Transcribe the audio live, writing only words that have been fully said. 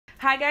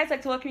Hi guys, I'd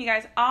like to welcome you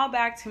guys all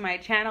back to my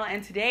channel,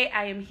 and today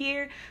I am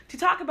here to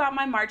talk about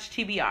my March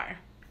TBR.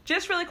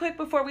 Just really quick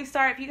before we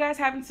start, if you guys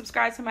haven't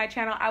subscribed to my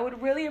channel, I would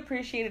really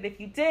appreciate it if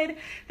you did.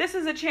 This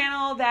is a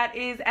channel that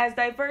is as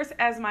diverse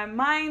as my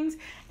mind,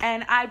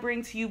 and I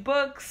bring to you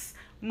books,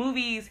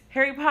 movies,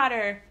 Harry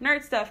Potter,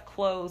 nerd stuff,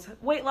 clothes,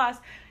 weight loss,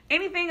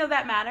 anything of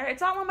that matter.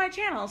 It's all on my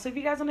channel, so if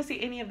you guys want to see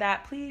any of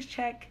that, please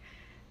check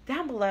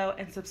down below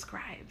and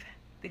subscribe.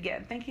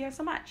 Again, thank you guys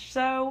so much.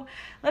 So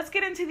let's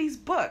get into these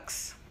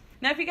books.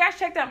 Now, if you guys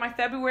checked out my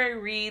February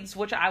reads,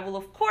 which I will,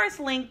 of course,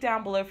 link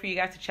down below for you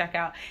guys to check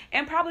out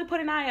and probably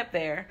put an eye up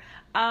there.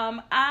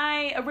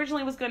 I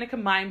originally was going to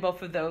combine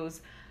both of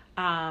those,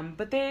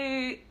 but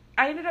I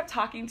ended up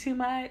talking too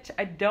much.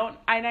 I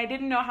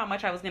didn't know how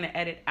much I was going to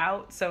edit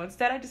out, so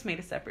instead I just made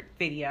a separate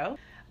video.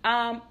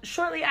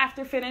 Shortly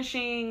after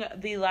finishing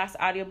the last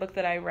audiobook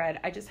that I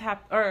read,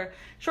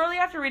 shortly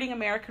after reading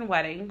American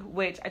Wedding,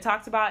 which I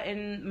talked about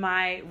in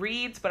my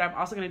reads, but I'm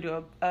also going to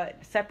do a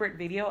separate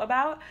video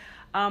about,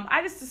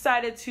 I just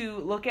decided to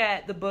look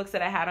at the books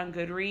that I had on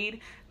Goodread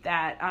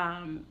that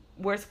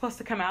were supposed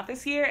to come out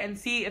this year and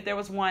see if there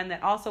was one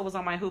that also was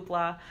on my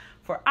hoopla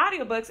for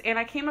audiobooks, and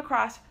I came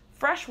across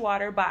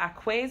Freshwater by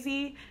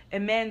Akata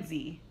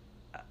Witch.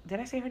 Did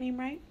I say her name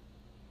right?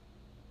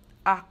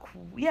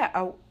 Awake.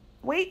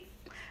 Awake.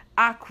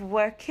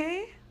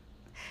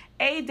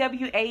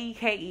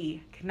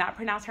 Cannot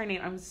pronounce her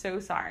name. I'm so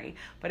sorry.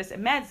 But it's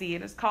Medzi,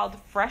 and it's called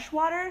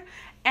Freshwater.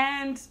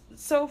 And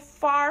so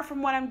far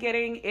from what I'm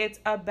getting, it's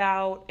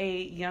about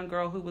a young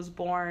girl who was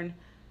born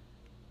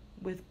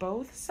with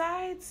both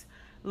sides.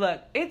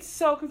 Look, it's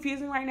so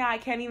confusing right now. I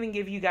can't even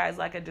give you guys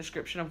like a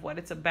description of what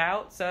it's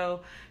about.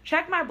 So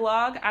check my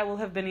blog. I will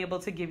have been able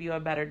to give you a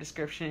better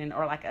description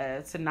or like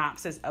a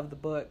synopsis of the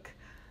book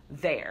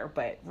there.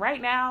 But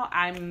right now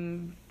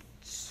I'm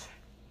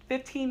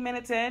 15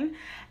 minutes in,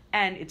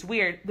 and it's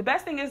weird. The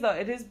best thing is, though,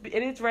 it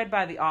is read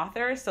by the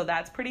author, so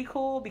that's pretty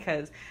cool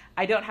because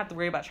I don't have to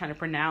worry about trying to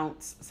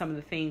pronounce some of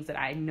the things that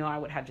I know I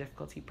would have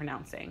difficulty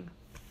pronouncing.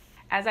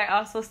 As I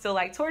also still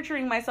like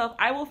torturing myself,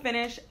 I will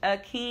finish The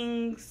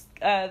King's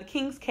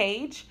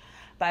Cage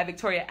by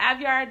Victoria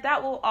Aveyard.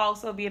 That will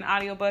also be an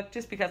audiobook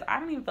just because I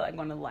don't even feel like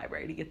going to the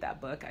library to get that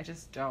book. I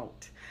just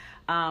don't.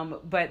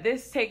 But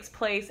this takes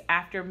place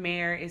after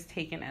Mare is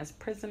taken as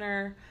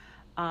prisoner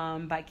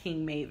by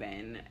King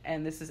Maven,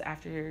 and this is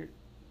after,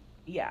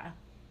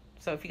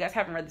 so if you guys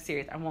haven't read the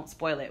series, I won't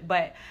spoil it,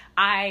 but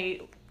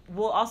I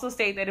will also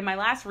state that in my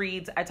last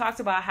reads, I talked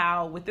about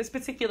how with this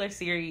particular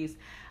series,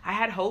 I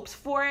had hopes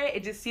for it.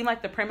 It just seemed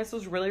like the premise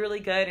was really, really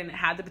good, and it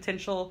had the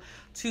potential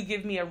to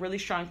give me a really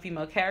strong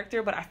female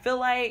character, but I feel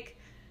like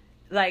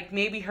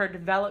maybe her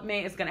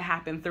development is going to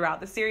happen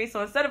throughout the series.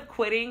 So instead of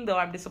quitting, though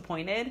I'm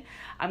disappointed,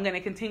 I'm going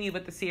to continue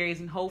with the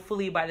series, and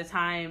hopefully by the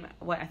time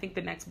I think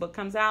the next book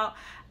comes out,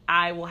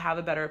 I will have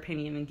a better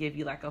opinion and give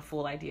you like a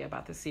full idea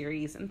about the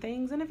series and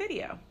things in a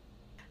video.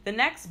 The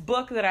next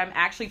book that I'm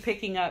actually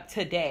picking up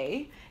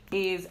today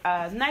is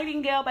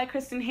Nightingale by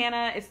Kristen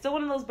Hanna. It's still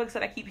one of those books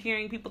that I keep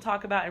hearing people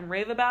talk about and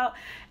rave about,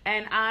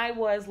 and I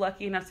was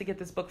lucky enough to get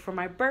this book for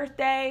my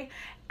birthday.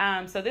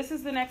 So this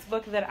is the next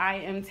book that I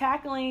am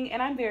tackling,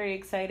 and I'm very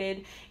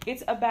excited.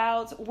 It's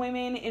about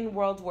women in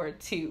World War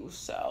II.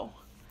 So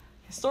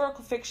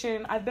historical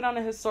fiction. I've been on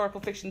a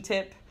historical fiction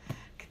tip.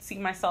 Could see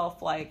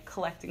myself like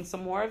collecting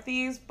some more of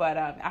these, but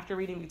after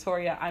reading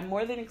Victoria, I'm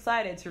more than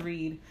excited to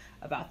read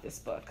about this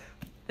book.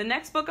 The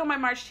next book on my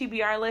March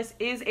TBR list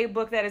is a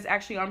book that is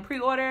actually on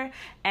pre-order,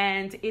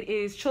 and it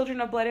is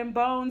Children of Blood and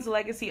Bones,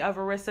 Legacy of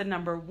Orisa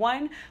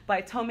 #1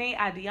 by Tome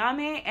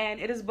Adeyemi, and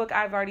it is a book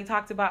I've already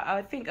talked about,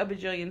 I think, a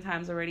bajillion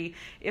times already,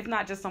 if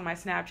not just on my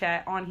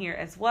Snapchat, on here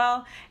as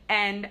well,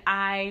 and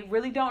I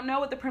really don't know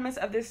what the premise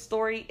of this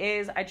story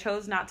is. I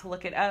chose not to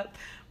look it up,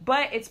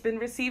 but it's been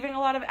receiving a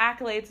lot of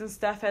accolades and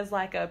stuff as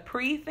like a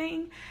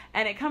pre-thing,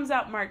 and it comes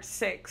out March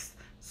 6th.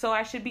 So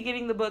I should be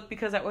getting the book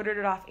because I ordered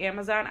it off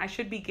Amazon. I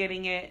should be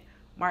getting it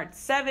March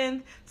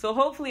 7th. So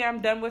hopefully I'm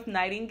done with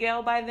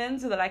Nightingale by then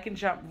so that I can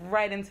jump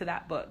right into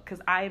that book because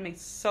I am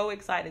so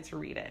excited to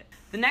read it.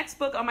 The next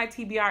book on my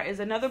TBR is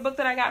another book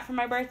that I got for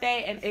my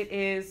birthday, and it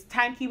is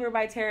Timekeeper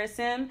by Tara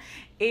Sim.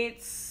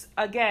 It's,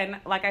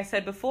 again, like I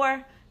said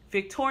before,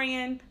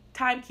 Victorian,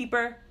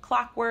 Timekeeper,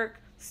 clockwork,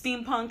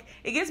 steampunk.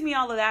 It gives me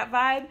all of that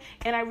vibe,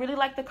 and I really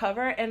like the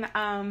cover, and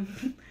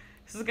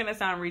this is going to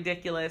sound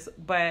ridiculous,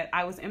 but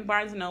I was in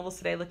Barnes & Noble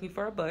today looking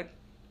for a book,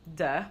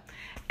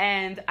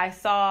 and I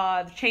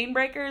saw The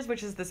Chainbreakers,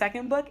 which is the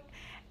second book,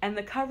 and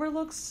the cover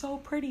looks so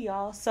pretty,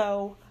 y'all,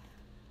 so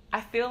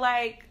I feel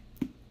like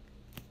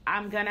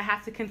I'm going to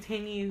have to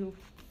continue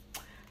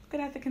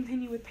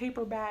with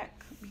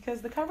paperback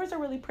because the covers are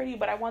really pretty,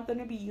 but I want them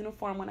to be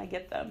uniform when I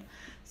get them.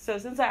 So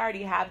since I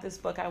already have this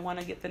book, I want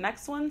to get the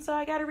next one, so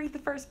I got to read the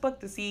first book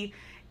to see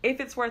if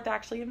it's worth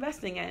actually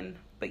investing in,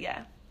 but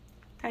yeah,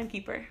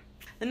 Timekeeper.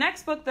 The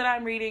next book that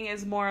I'm reading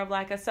is more of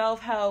like a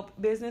self-help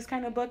business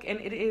kind of book, and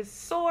it is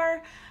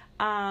SOAR.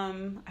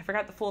 I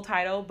forgot the full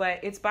title, but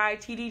it's by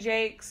T.D.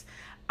 Jakes.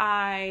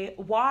 I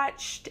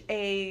watched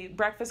a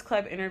Breakfast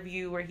Club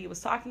interview where he was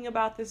talking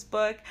about this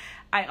book.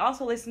 I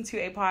also listened to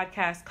a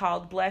podcast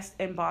called Blessed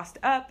and Bossed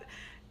Up,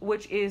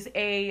 which is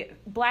a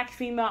Black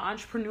female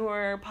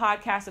entrepreneur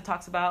podcast that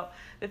talks about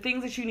the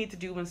things that you need to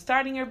do when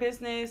starting your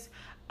business,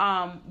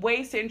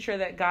 ways to ensure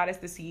that God is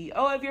the CEO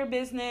of your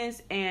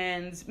business.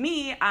 And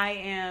me, I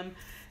am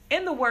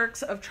in the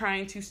works of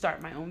trying to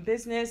start my own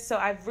business. So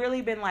I've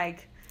really been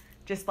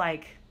just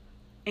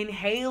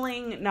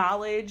inhaling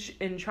knowledge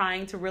and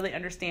trying to really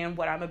understand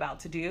what I'm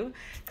about to do,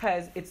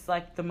 because it's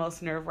the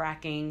most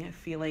nerve-wracking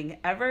feeling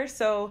ever.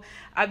 So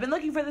I've been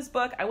looking for this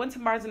book. I went to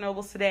Barnes &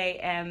 Noble's today,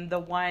 and the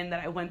one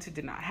that I went to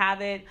did not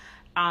have it.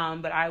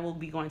 But I will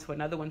be going to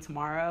another one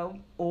tomorrow,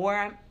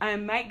 or I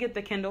might get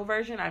the Kindle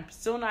version. I'm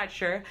still not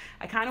sure.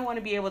 I kind of want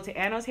to be able to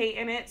annotate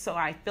in it, so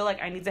I feel like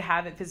I need to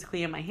have it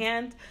physically in my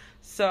hand.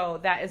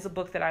 So that is a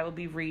book that I will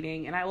be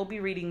reading, and I will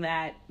be reading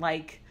that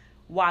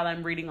while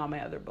I'm reading all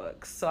my other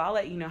books. So I'll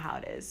let you know how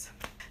it is.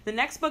 The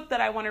next book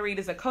that I want to read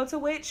is Akata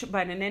Witch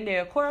by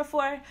Nightingale.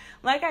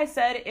 Like I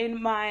said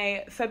in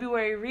my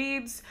February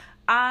reads,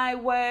 I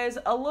was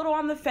a little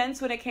on the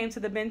fence when it came to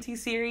the Binti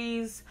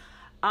series.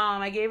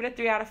 I gave it a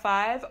 3 out of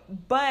 5,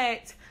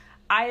 but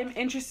I am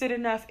interested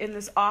enough in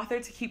this author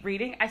to keep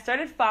reading. I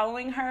started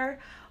following her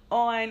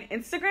on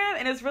Instagram,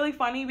 and it's really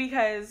funny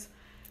because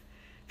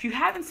if you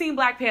haven't seen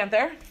Black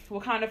Panther,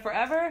 Wakanda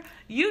Forever,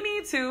 you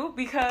need to,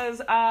 because,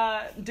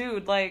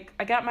 dude, I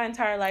got my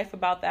entire life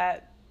about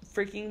that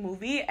freaking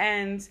movie,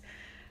 and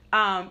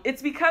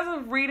it's because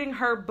of reading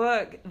her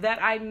book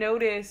that I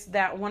noticed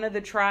that one of the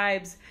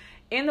tribes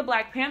in the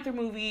Black Panther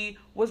movie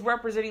was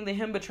representing the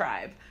Himba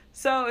tribe.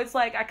 So it's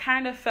I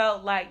kind of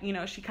felt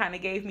she kind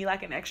of gave me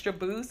an extra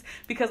boost,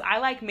 because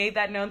I made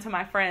that known to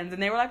my friends,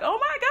 and they were like, oh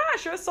my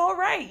gosh, you're so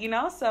right,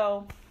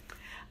 So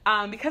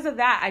because of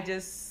that,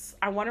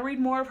 I want to read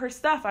more of her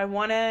stuff. I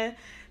want to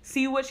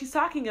see what she's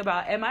talking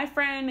about. And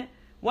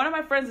one of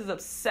my friends is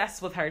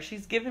obsessed with her.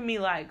 She's given me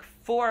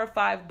 4 or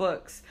 5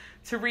 books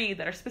to read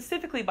that are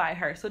specifically by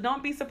her. So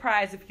don't be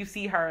surprised if you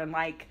see her in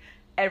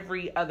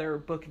every other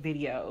book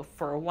video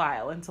for a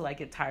while until I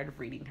get tired of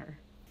reading her.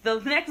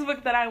 The next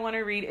book that I want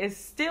to read is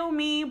Still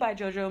Me by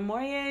Jojo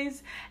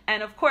Moyes.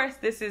 And of course,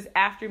 this is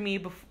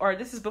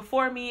this is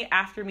before me,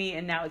 after me,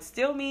 and now it's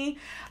Still Me.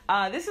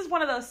 This is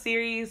one of those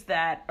series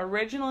that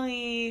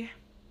originally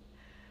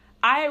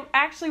I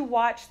actually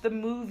watched the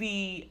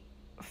movie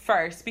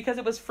first because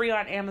it was free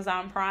on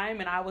Amazon Prime,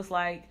 and I was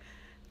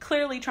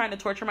clearly trying to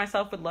torture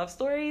myself with love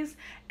stories.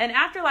 And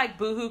after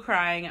boohoo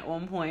crying at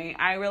one point,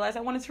 I realized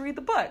I wanted to read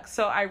the book.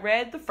 So I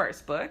read the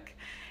first book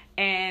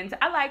and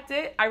I liked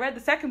it. I read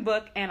the second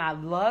book and I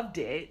loved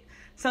it.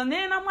 So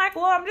then I'm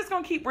well, I'm just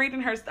going to keep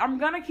reading I'm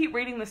going to keep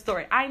reading the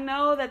story. I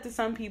know that to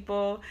some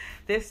people,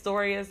 this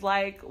story is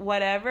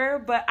whatever,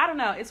 but I don't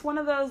know. It's one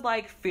of those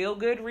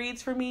feel-good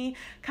reads for me.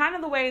 Kind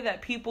of the way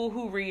that people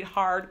who read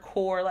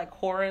hardcore,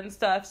 horror and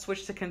stuff,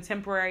 switch to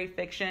contemporary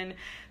fiction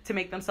to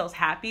make themselves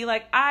happy.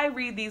 I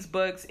read these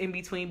books in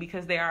between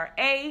because they are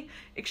A,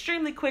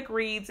 extremely quick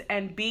reads,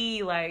 and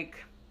B,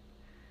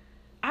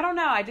 I don't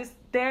know.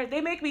 They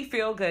make me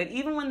feel good.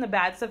 Even when the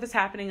bad stuff is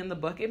happening in the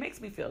book, it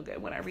makes me feel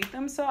good when I read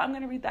them. So I'm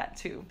going to read that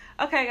too.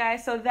 Okay,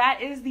 guys. So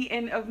that is the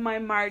end of my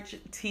March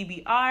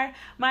TBR.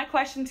 My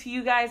question to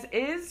you guys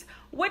is,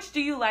 which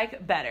do you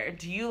like better?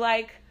 Do you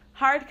like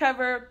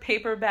hardcover,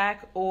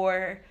 paperback,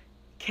 or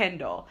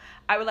Kindle?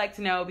 I would like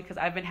to know, because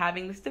I've been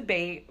having this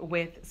debate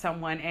with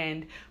someone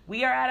and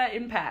we are at an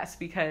impasse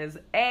because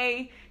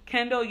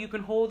Kindle, you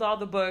can hold all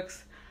the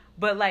books,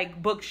 but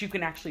books you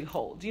can actually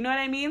hold. You know what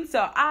I mean?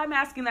 So I'm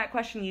asking that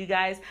question to you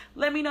guys.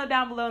 Let me know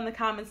down below in the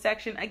comments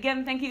section.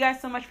 Again, thank you guys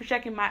so much for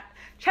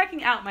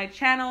checking out my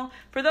channel.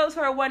 For those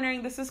who are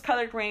wondering, this is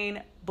Colored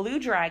Rain Blue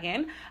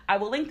Dragon. I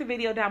will link the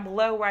video down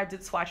below where I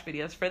did swatch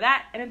videos for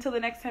that. And until the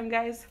next time,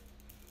 guys,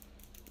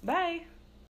 bye.